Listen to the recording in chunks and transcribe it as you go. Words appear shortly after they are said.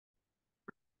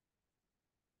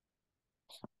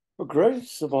The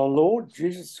grace of our Lord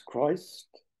Jesus Christ,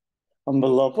 and the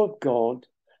love of God,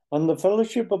 and the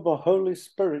fellowship of the Holy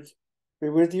Spirit be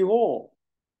with you all.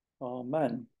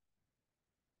 Amen.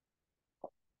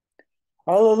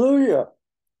 Hallelujah!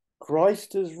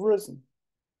 Christ is risen.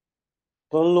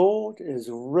 The Lord is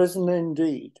risen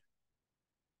indeed.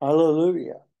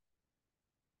 Hallelujah.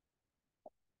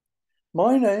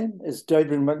 My name is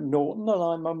David McNaughton, and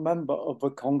I'm a member of the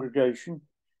congregation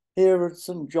here at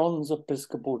St. John's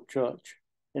Episcopal Church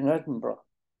in Edinburgh.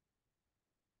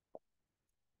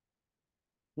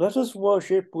 Let us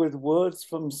worship with words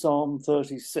from Psalm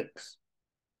 36.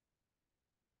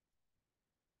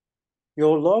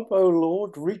 Your love, O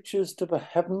Lord, reaches to the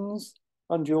heavens,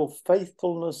 and your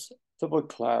faithfulness to the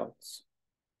clouds.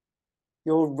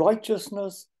 Your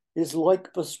righteousness is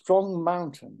like the strong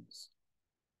mountains.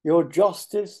 Your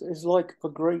justice is like the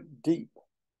great deep.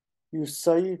 You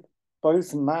save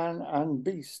both man and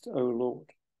beast, O Lord.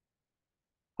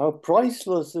 How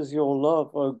priceless is your love,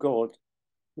 O God.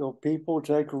 Your people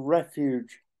take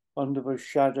refuge under the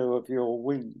shadow of your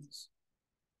wings.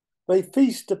 They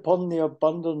feast upon the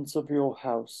abundance of your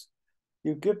house.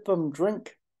 You give them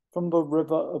drink from the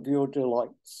river of your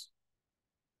delights.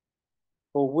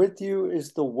 For with you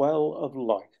is the well of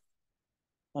life,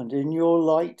 and in your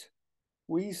light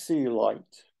we see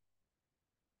light.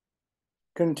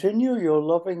 Continue your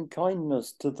loving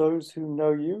kindness to those who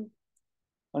know you,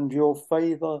 and your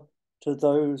favor to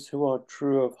those who are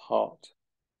true of heart.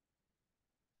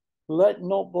 Let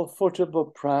not the foot of the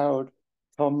proud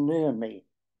come near me,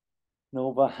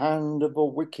 nor the hand of the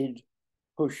wicked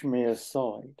push me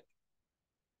aside.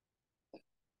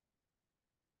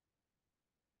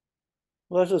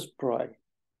 Let us pray.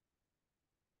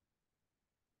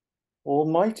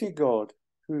 Almighty God,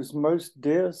 whose most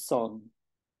dear Son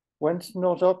went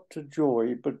not up to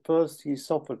joy, but first he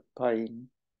suffered pain,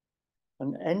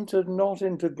 and entered not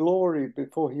into glory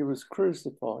before he was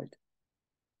crucified,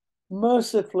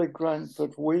 mercifully grant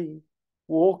that we,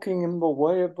 walking in the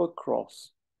way of the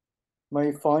cross,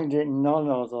 may find it none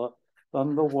other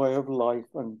than the way of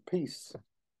life and peace.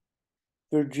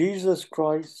 Through Jesus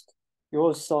Christ,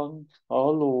 your Son, our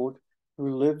Lord,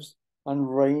 who lives and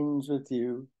reigns with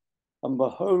you, and the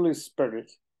Holy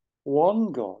Spirit,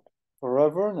 one God,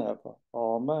 forever and ever.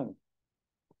 Amen.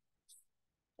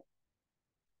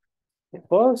 The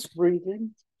first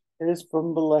reading is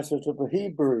from the letter to the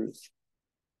Hebrews,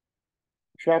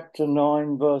 chapter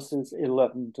 9, verses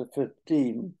 11 to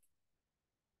 15.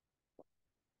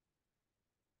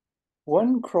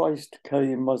 When Christ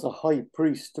came as a high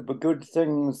priest of the good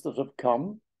things that have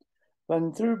come,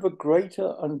 then through the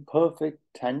greater and perfect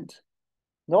tent,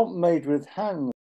 not made with hands,